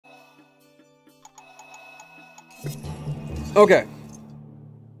Okay.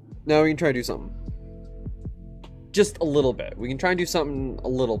 Now we can try to do something. Just a little bit. We can try and do something a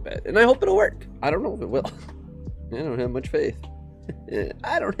little bit. And I hope it'll work. I don't know if it will. I don't have much faith.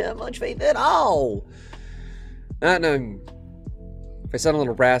 I don't have much faith at all. No, if I sound a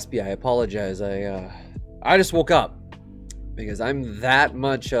little raspy, I apologize. I just woke up. Because I'm that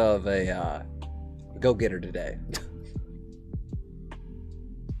much of a go-getter today.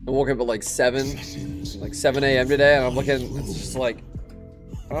 I woke up at like 7 a.m. today, and I'm looking, it's just like,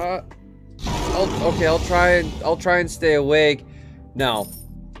 okay, I'll try and stay awake. No.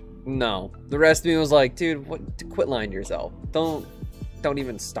 The rest of me was like, dude, quit lying to yourself. Don't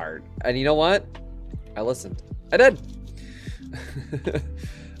even start. And you know what? I listened. I did.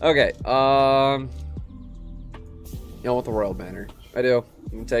 Okay, you know, with the royal banner. I do.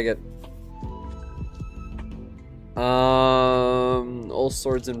 You can take it. All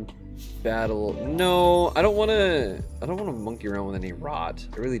swords in battle. No, I don't wanna monkey around with any rot.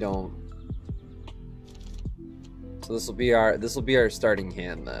 I really don't. So this will be our starting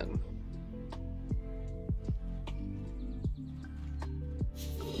hand then.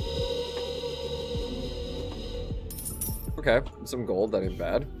 Okay, some gold, that ain't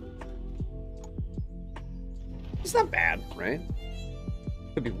bad. It's not bad, right?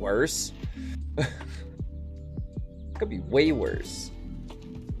 Could be worse. Could be way worse.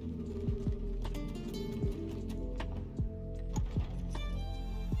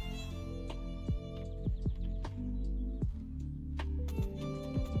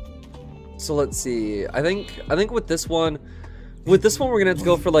 So let's see. I think with this one we're gonna have to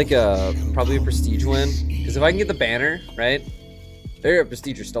go for like probably a prestige win. Because if I can get the banner, right? They're a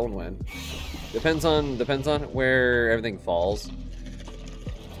prestige or stone win. Depends on where everything falls.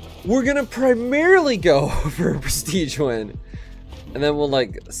 We're gonna primarily go for a prestige win, and then we'll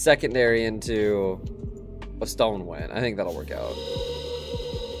like secondary into a stone win. I think that'll work out.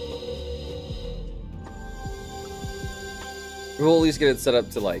 We'll at least get it set up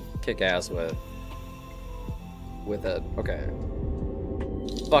to like kick ass with it. Okay.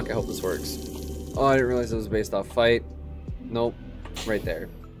 Fuck, I hope this works. Oh, I didn't realize it was based off fight. Nope. Right there.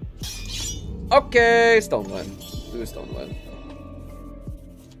 Okay, stone win. Do a stone win.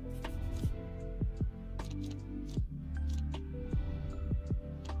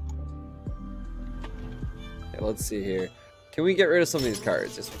 Okay, let's see here. Can we get rid of some of these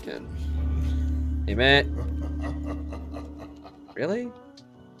cards? Yes, we can. Hey, Matt. Really?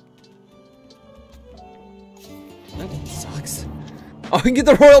 That sucks. Oh, we can get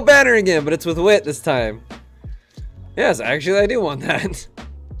the royal banner again, but it's with wit this time. Yes, actually, I do want that.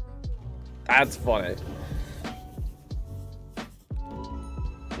 That's funny.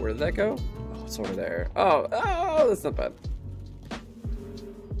 Where did that go? Oh, it's over there. Oh, that's not bad.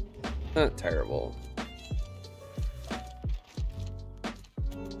 Not terrible.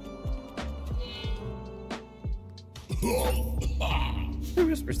 I'm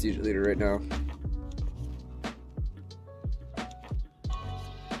just prestige leader right now.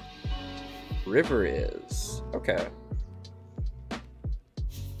 River is okay.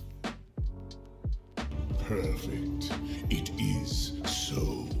 Perfect. It is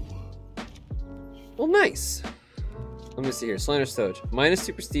so. Well, nice. Let me see here. Slander Stoge.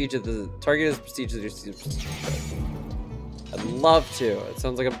 -2 prestige if the target is prestige. I'd love to. It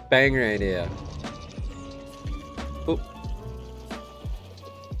sounds like a banger idea. Boop.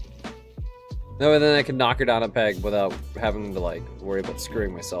 No, and then I can knock her down a peg without having to like worry about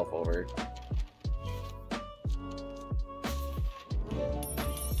screwing myself over.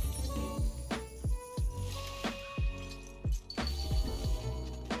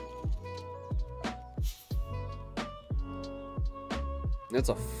 That's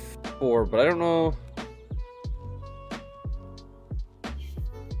a 4, but I don't know.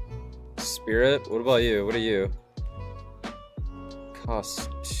 Spirit? What about you? What are you? Cost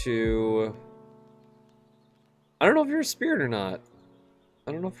 2. I don't know if you're a spirit or not.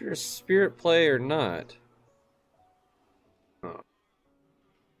 I don't know if you're a spirit play or not.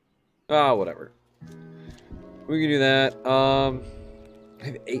 Oh, whatever. We can do that. I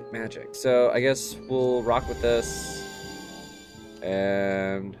have 8 magic, so I guess we'll rock with this.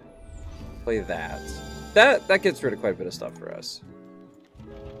 And play that. That gets rid of quite a bit of stuff for us.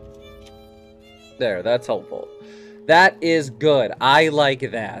 There, that's helpful. That is good. I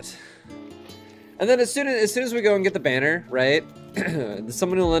like that. And then as soon as we go and get the banner, right?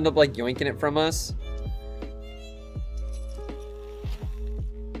 Someone will end up like yoinking it from us.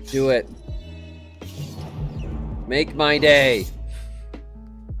 Do it. Make my day.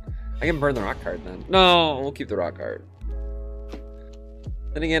 I can burn the rock card then. No, we'll keep the rock card.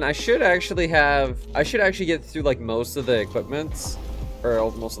 Then again, I should actually get through like most of the equipments,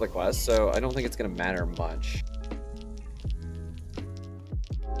 or most of the quests, so I don't think it's gonna matter much.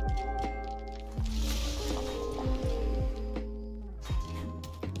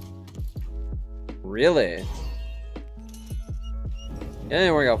 Really? Yeah, it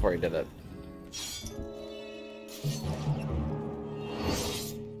didn't work out for you, did it?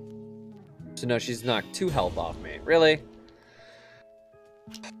 So no, she's knocked 2 health off me. Really?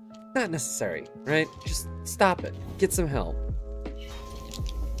 Not necessary, right? Just stop it. Get some help.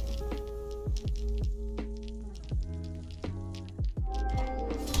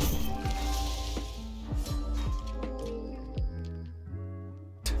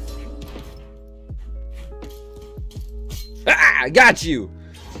 Ah, I got you!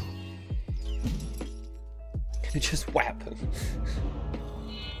 Just whap him.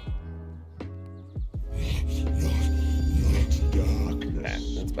 Okay,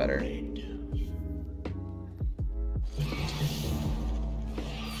 that's better.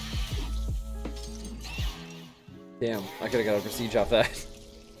 Damn, I could've got a prestige off that.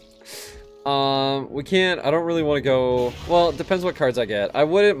 We can't, I don't really want to go, well, it depends what cards I get. I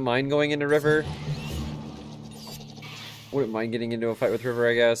wouldn't mind going into River. Wouldn't mind getting into a fight with River,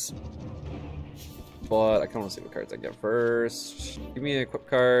 I guess. But I kind of want to see what cards I get first. Give me an equip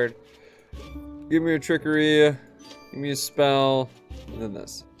card. Give me a trickery. Give me a spell. And then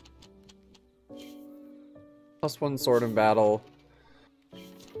this. +1 sword in battle.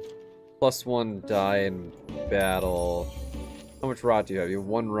 +1 die in battle. How much rot do you have? You have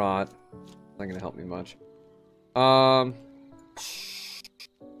 1 rot. Not gonna help me much.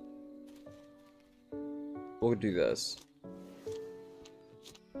 We'll do this.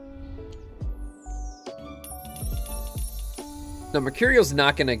 Now, Mercurio's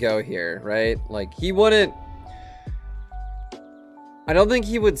not gonna go here, right? Like, he wouldn't... I don't think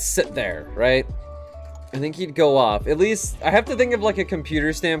he would sit there, right? I think he'd go off. At least, I have to think of, like, a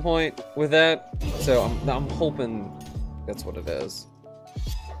computer standpoint with that. So, I'm hoping that's what it is.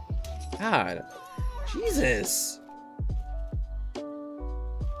 God. Jesus.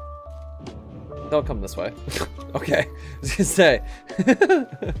 They'll come this way. Okay. I was gonna say.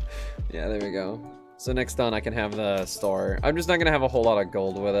 Yeah, there we go. So next on, I can have the store. I'm just not gonna have a whole lot of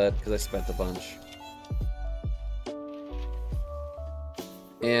gold with it because I spent a bunch.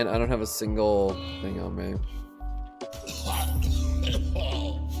 And I don't have a single thing on me.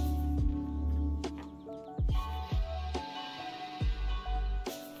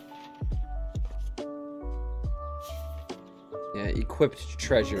 Yeah, equipped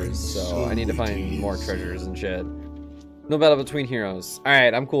treasures, so I need to find more treasures and shit. No battle between heroes.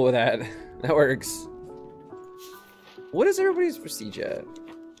 Alright, I'm cool with that. That works. What is everybody's prestige at?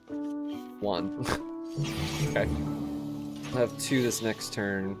 1. Okay. I'll have 2 this next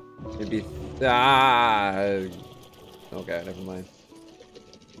turn. Maybe... Ah! Okay, never mind.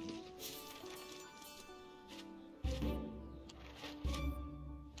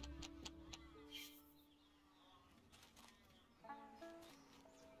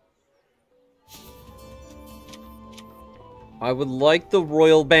 I would like the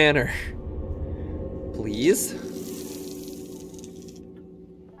royal banner. Please?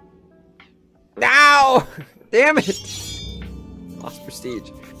 Ow! Damn it! Lost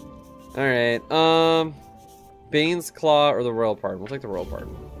prestige. Alright, Bane's Claw or the Royal Pardon? We'll take the Royal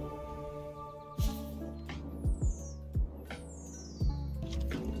Pardon.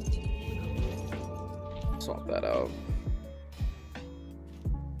 Swap that out.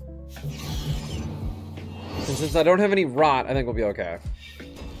 And since I don't have any rot, I think we'll be okay.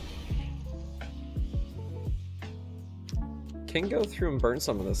 Can go through and burn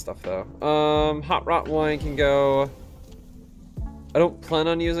some of this stuff though. Hot rot wine can go. I don't plan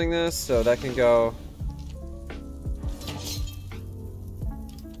on using this, so that can go.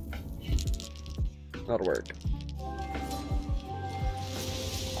 That'll work.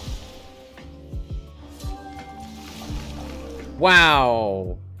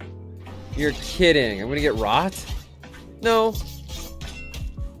 Wow. You're kidding. I'm gonna get rot? No.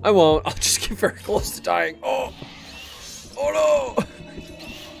 I won't. I'll just get very close to dying. Oh. Oh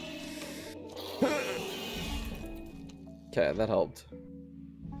no! Okay, that helped.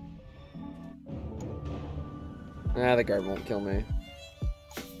 Ah, the guard won't kill me.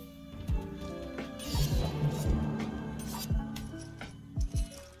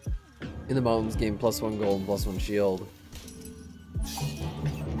 In the mountains, gain +1 gold and +1 shield.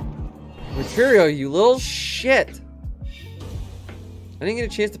 Mercurio, you little shit! I didn't get a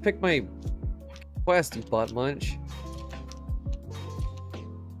chance to pick my quest, you butt munch.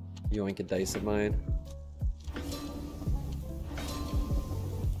 Yoink a dice of mine.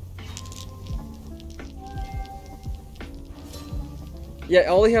 Yeah,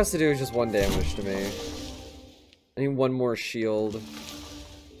 all he has to do is just 1 damage to me. I need 1 more shield.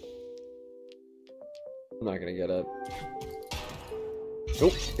 I'm not gonna get it.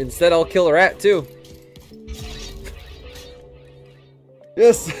 Nope. Instead, I'll kill a rat too.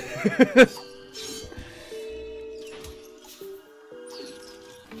 Yes.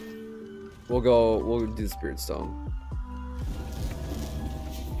 We'll do the Spirit Stone.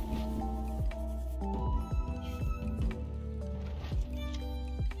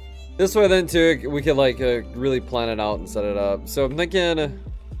 This way then too, we could like really plan it out and set it up. So I'm thinking,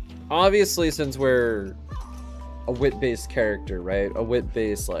 obviously since we're a wit-based character, right? A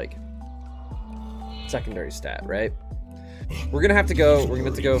wit-based like secondary stat, right? We're gonna have to go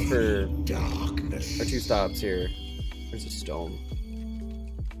for our 2 stops here. There's a stone.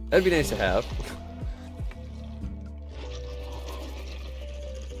 That'd be nice to have.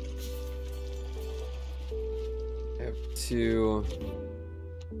 I have 2.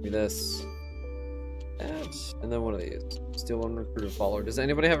 Do this. And then one of these. Steal 1 recruited follower. Does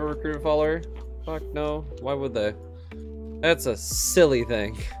anybody have a recruited follower? Fuck no. Why would they? That's a silly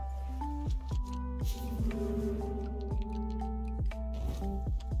thing.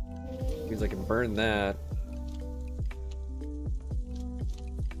 Means I can burn that.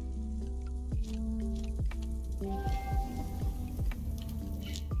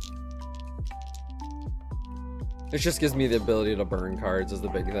 It just gives me the ability to burn cards is the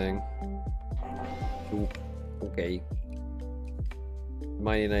big thing. Ooh, okay.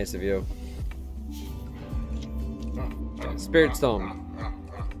 Mighty nice of you. Okay, Spirit Stone.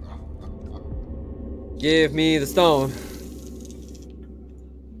 Give me the stone.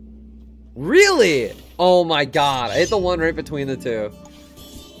 Really? Oh my god. I hit the one right between the 2.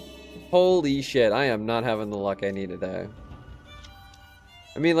 Holy shit. I am not having the luck I need today.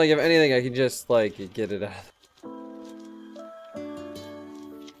 I mean, like, if anything, I can just, like, get it out.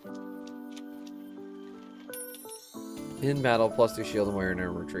 In battle, +2 shield and wear and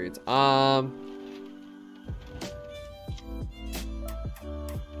armor retreats. Yeah,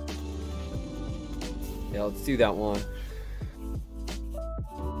 let's do that one.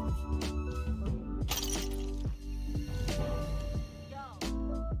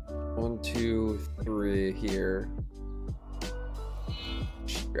 One, 2, 3 here.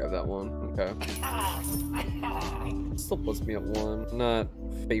 Grab that one. Okay. Still puts me at 1. Not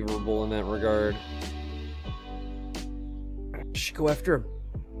favorable in that regard. Should go after a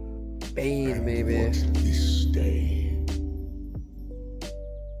Bane, maybe. This day.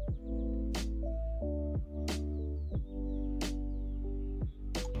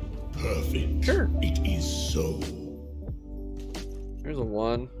 Perfect. Sure. It is so. There's a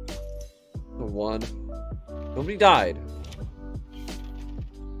 1. A 1. Nobody died.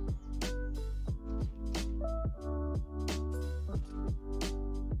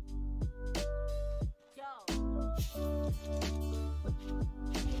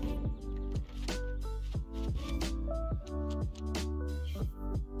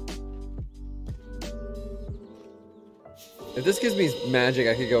 If this gives me magic,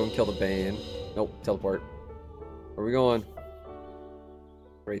 I could go and kill the Bane. Nope, teleport. Where are we going?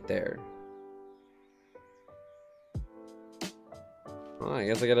 Right there. Oh, I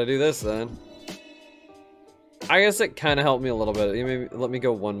guess I gotta do this then. I guess it kind of helped me a little bit. Maybe let me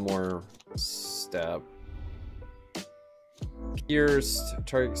go 1 more step. Pierced,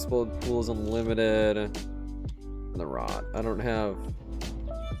 target explode pools unlimited. And the rot. I don't have.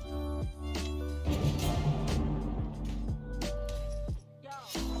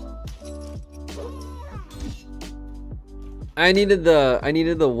 I needed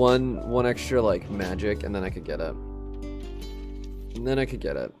the one extra like magic, and then I could get it. And then I could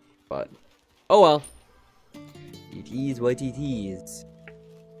get it, but oh well. It is what it is.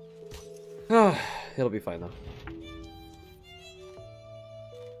 It'll be fine though.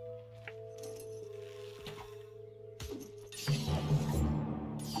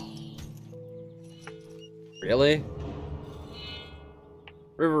 Really?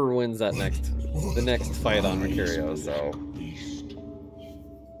 River wins that the next fight on Mercurio, so.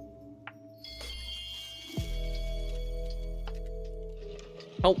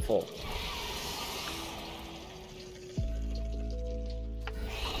 Helpful.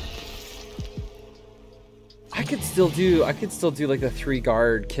 I could still do like the 3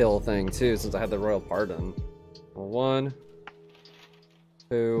 guard kill thing too, since I had the Royal Pardon. 1,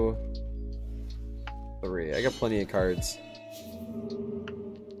 2, 3. I got plenty of cards.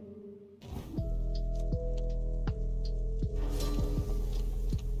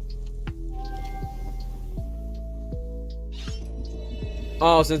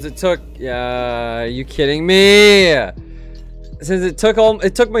 Oh, since it took... Yeah, are you kidding me? Since it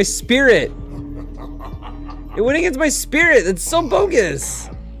took my spirit. It went against my spirit. That's so bogus.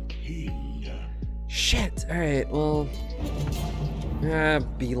 Shit. All right. Well,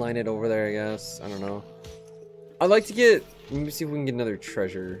 beeline it over there, I guess. I don't know. I'd like to get. Let me see if we can get another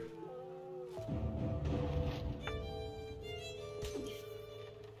treasure.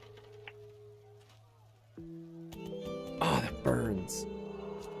 Oh, that burns.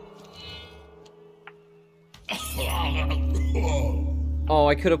 Oh,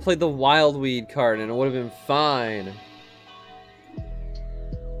 I could have played the wild weed card and it would have been fine.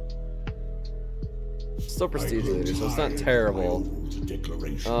 Still prestige leader, so it's not terrible.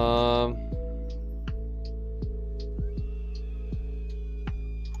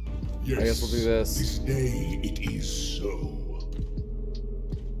 Yes, I guess we'll do this. This day it is so.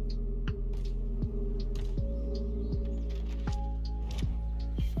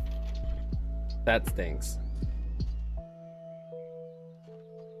 That stinks.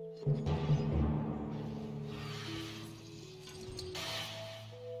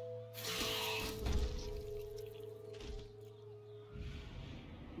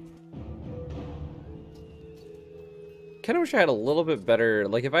 Kind of wish I had a little bit better,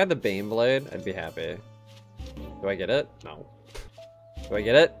 like if I had the Bane Blade, I'd be happy. Do I get it? No. Do I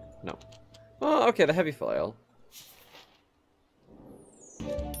get it? No. Oh, okay, the heavy flail.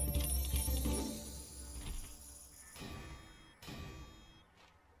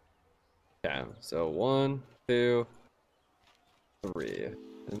 Okay, so 1, 2, 3,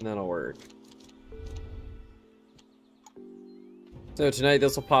 and that'll work. So tonight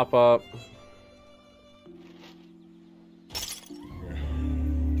this will pop up.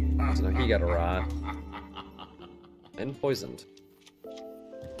 So now he got a rot. And poisoned.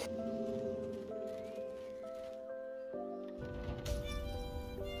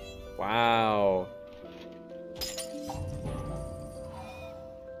 Wow.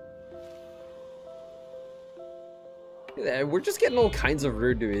 We're just getting all kinds of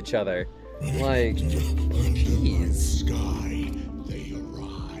rude to each other. Like, jeez. Sky, they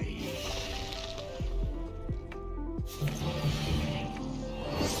arrive.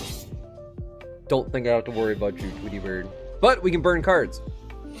 Don't think I have to worry about you, Tweety Bird. But we can burn cards.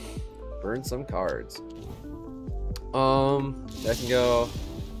 Burn some cards. That can go.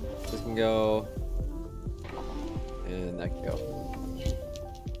 This can go. And that can go.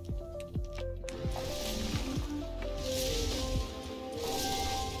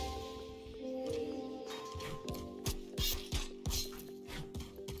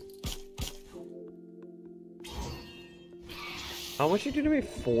 How much you do to me?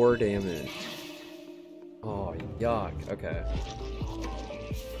 4 damage. Oh, yuck. Okay.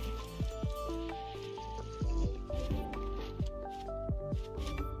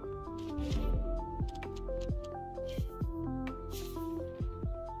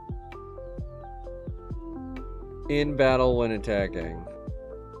 In battle when attacking.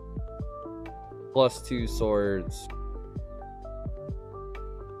 +2 swords.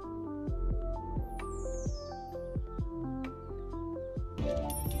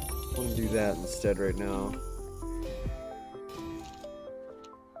 I'm gonna do that instead right now.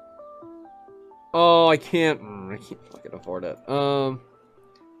 Oh, I can't fucking afford it.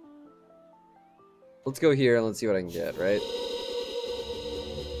 Let's go here and let's see what I can get, right?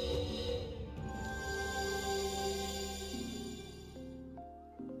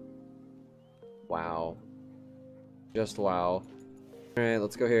 Wow. Just wow. Alright,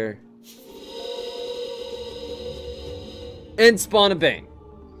 let's go here. And spawn a Bane.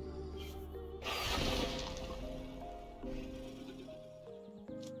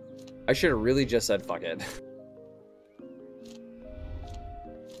 I should have really just said fuck it.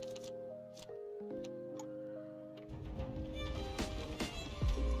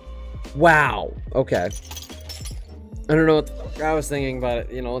 Wow. Okay. I don't know what the fuck I was thinking, but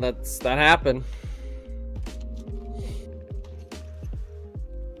you know, that happened.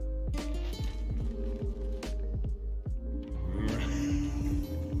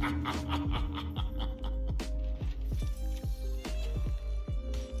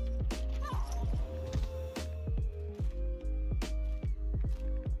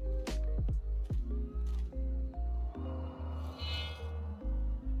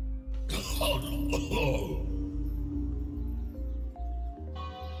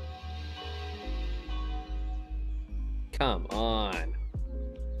 Come on.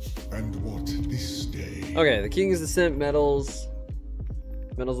 And what this day? Okay, the King's Descent medals.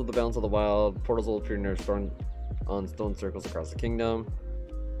 Medals of the Balance of the Wild. Portals will appear near on stone circles across the kingdom.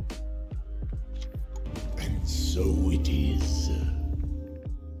 And so it is.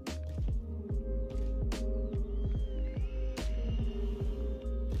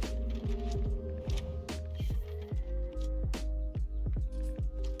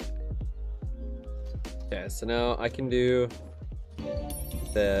 Okay, so now I can do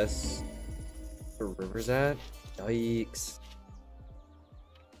this. Where river's at? Yikes.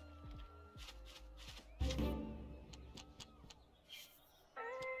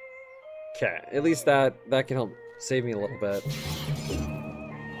 Okay, at least that can help save me a little bit.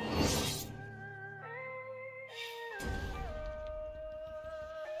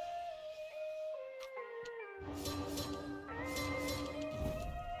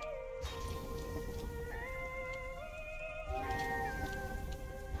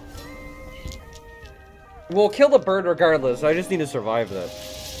 We'll kill the bird regardless. I just need to survive this.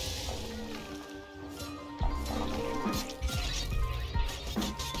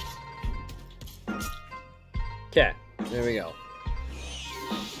 Okay, there we go.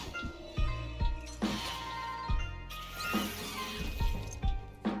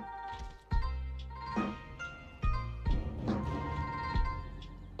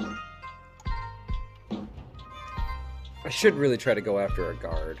 I should really try to go after a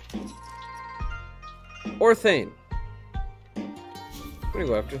guard. Or Thane. I'm gonna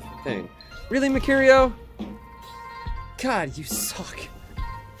go after Thane. Really, Mercurio? God, you suck.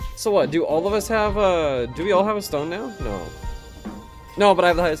 So what, do all of us have do we all have a stone now? No. No, but I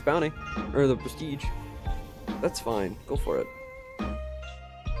have the highest bounty. Or the prestige. That's fine. Go for it.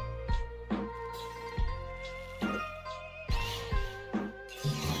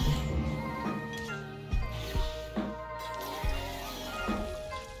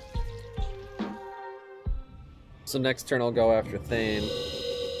 So next turn I'll go after Thane,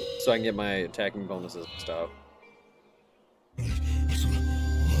 so I can get my attacking bonuses and stuff. I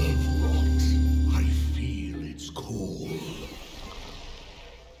feel its call.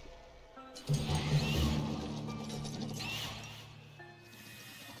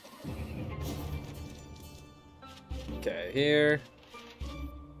 Okay, here.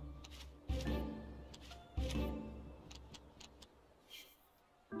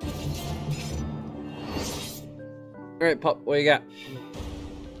 Alright, pup, what you got?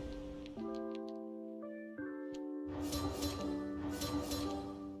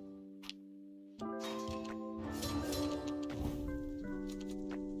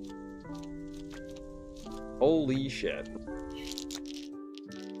 Holy shit.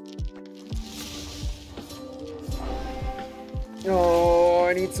 Oh,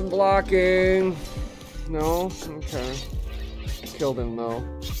 I need some blocking. No? Okay. Killed him though.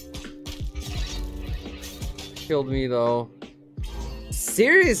 Killed me though.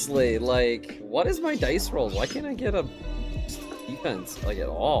 Seriously, like, what is my dice roll? Why can't I get a defense, like, at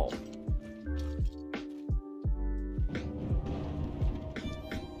all?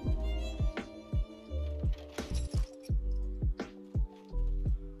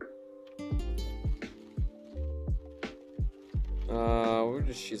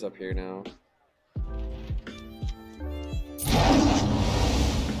 She's up here now.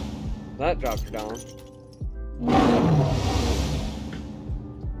 That dropped her down.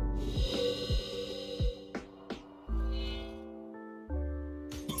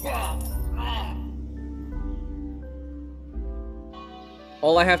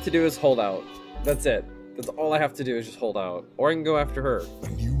 All I have to do is hold out. That's it. That's all I have to do is just hold out. Or I can go after her. A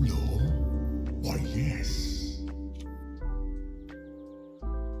new law? Why, yes.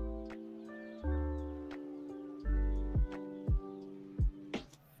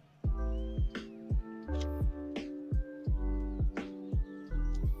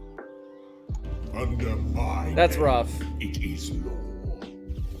 Under my That's hand, rough. It is law.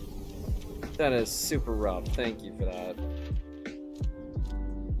 That is super rough. Thank you for that.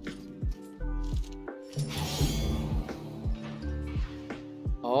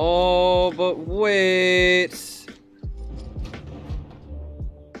 Oh, but wait.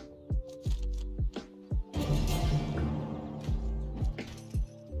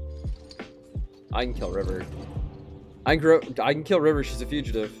 I can kill River. I can kill River. She's a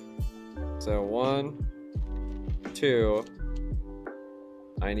fugitive. So 1, 2.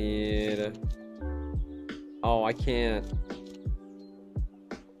 I need. Oh, I can't.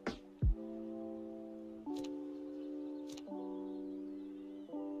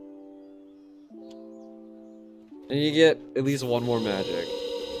 And you get at least one more magic.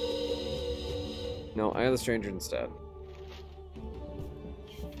 No, I have the stranger instead.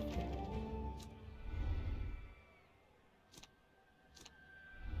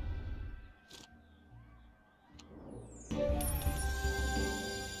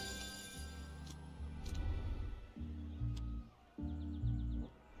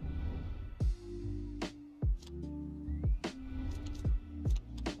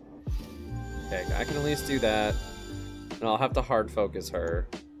 Okay, I can at least do that. And I'll have to hard focus her.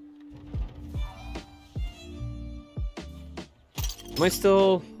 Am I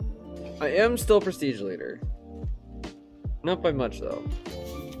still... I am still prestige leader. Not by much, though.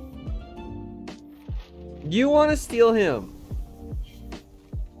 You want to steal him?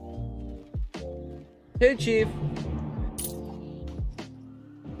 Hey, Chief.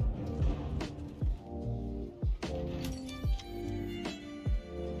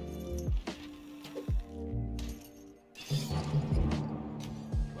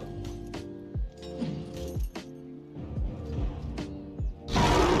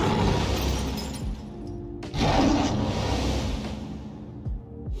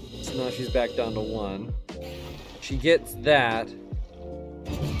 So now she's back down to 1. She gets that.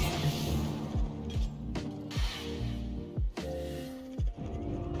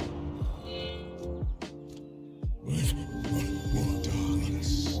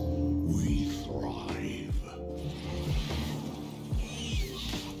 Darkness, we thrive.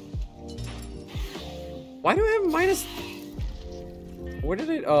 Why do I have minus? Where did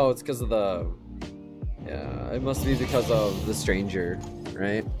it? Oh, it's because of the. Yeah, it must be because of the stranger,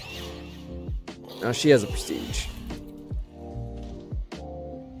 right? Now she has a prestige.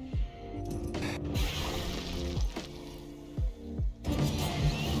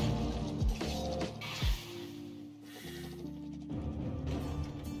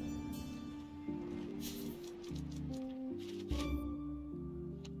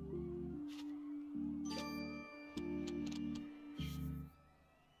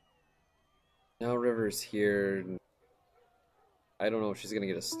 Now River's here. I don't know if she's gonna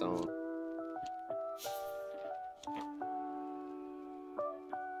get a stone.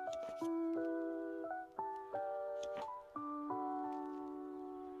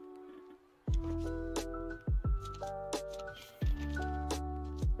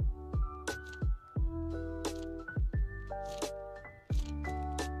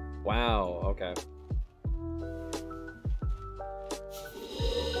 Wow, okay.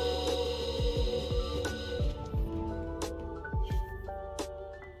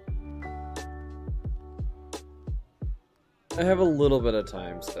 I have a little bit of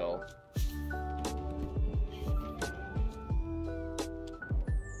time still.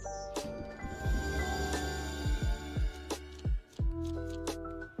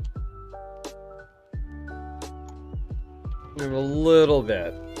 I have a little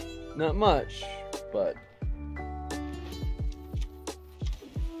bit. Not much, but...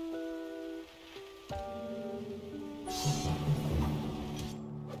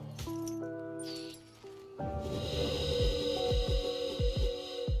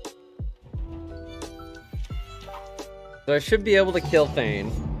 So I should be able to kill Thane.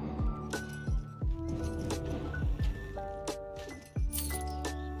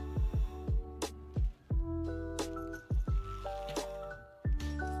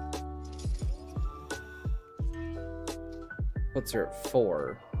 Puts her at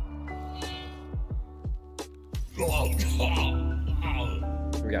 4.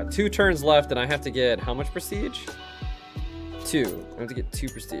 We got 2 turns left, and I have to get how much prestige? 2. I have to get 2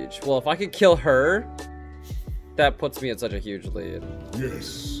 prestige. Well, if I could kill her, that puts me at such a huge lead.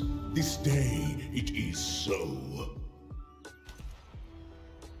 Yes, this day it is so.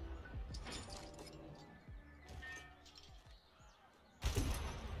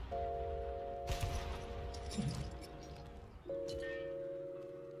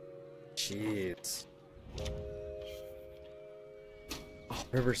 Jeez. Oh,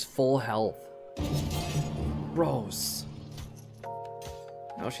 River's full health. Gross.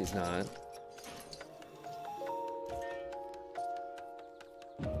 No, she's not.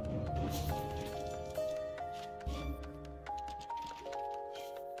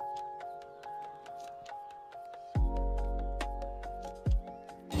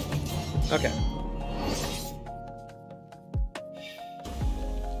 Okay.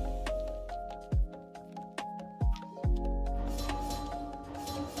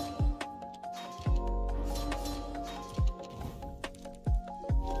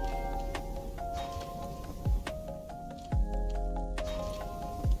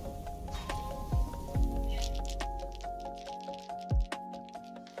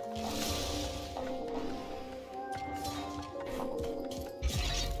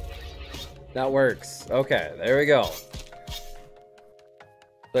 That works. Okay, there we go.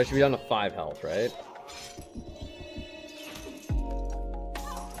 So I should be down to 5 health, right?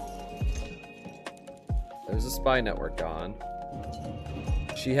 There's a spy network gone.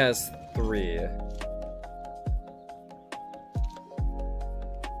 She has 3.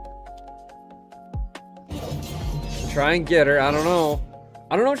 Try and get her. I don't know.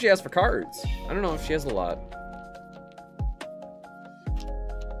 I don't know what she has for cards. I don't know if she has a lot.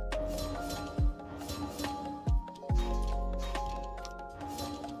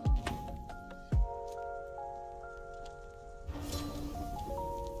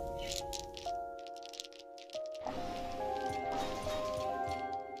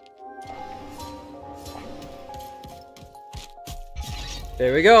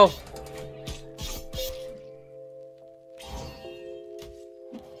 There we go.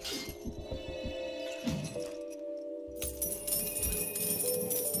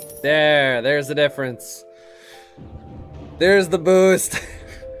 There's the difference. There's the boost.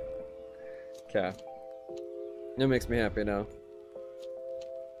 Okay. That makes me happy now.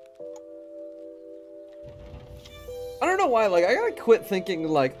 I don't know why, like, I gotta quit thinking,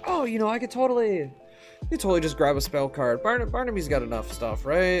 like, oh, you know, I could totally just grab a spell card. Barnaby's got enough stuff,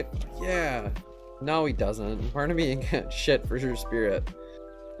 right? Yeah. No, he doesn't. Barnaby ain't got shit for your spirit.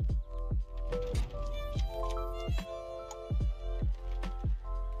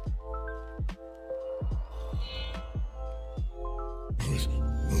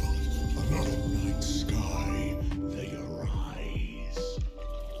 Another night sky, they arise.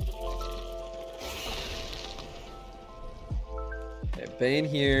 Okay, Bane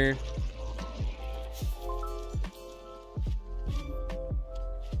here.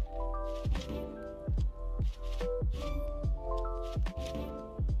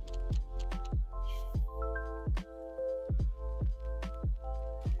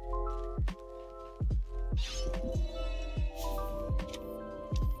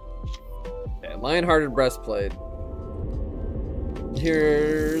 Okay, Lionhearted Breastplate.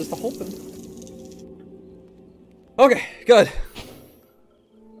 Here's the hoping. Okay, good.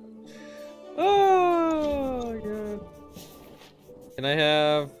 Oh, good. Can I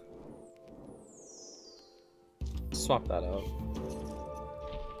have... swap that out.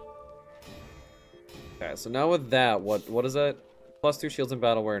 Okay, so now with that, what is that? +2 shields in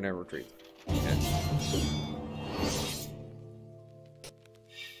battle where never retreat. Okay.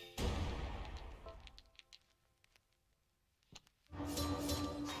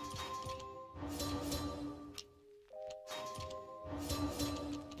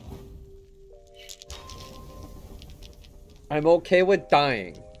 I'm okay with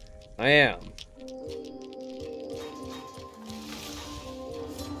dying. I am.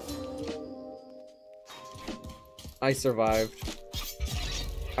 I survived.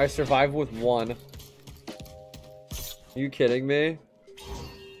 I survived with 1. Are you kidding me?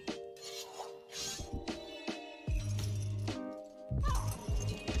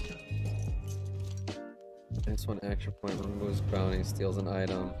 This one action point removes bounty, steals an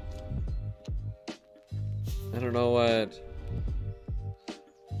item. I don't know what.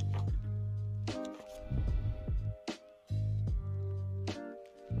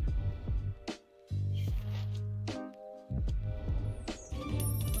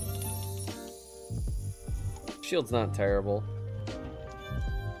 Shield's not terrible.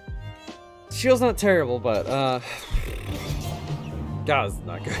 Shield's not terrible, but God, it's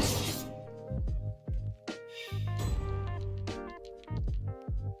not good.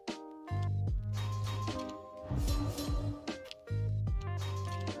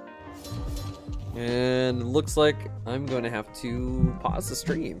 And it looks like I'm going to have to pause the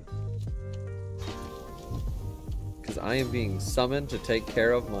stream. Because I am being summoned to take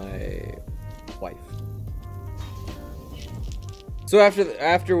care of my wife. So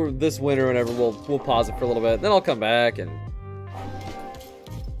after this winter or whatever, we'll pause it for a little bit. Then I'll come back and...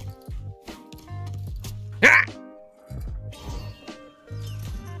 Ah!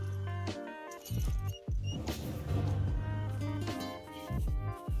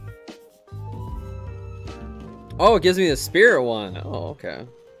 Oh, it gives me the spirit one. Oh, okay.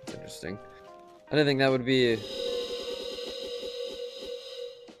 That's interesting. I didn't think that would be...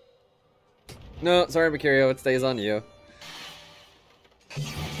 No, sorry, Mercurio. It stays on you.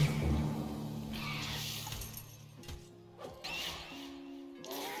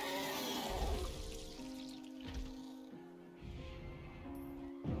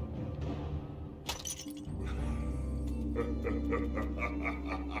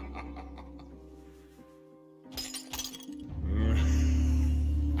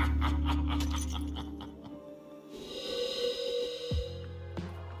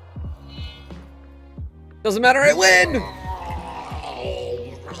 Doesn't matter, I win!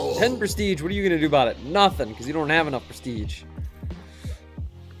 10 prestige, what are you gonna do about it? Nothing, because you don't have enough prestige.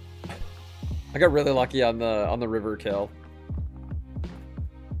 I got really lucky on the river kill.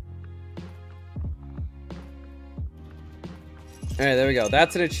 Alright, there we go.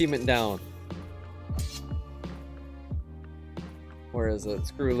 That's an achievement down. Where is it?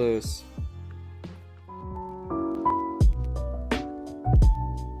 Screw loose.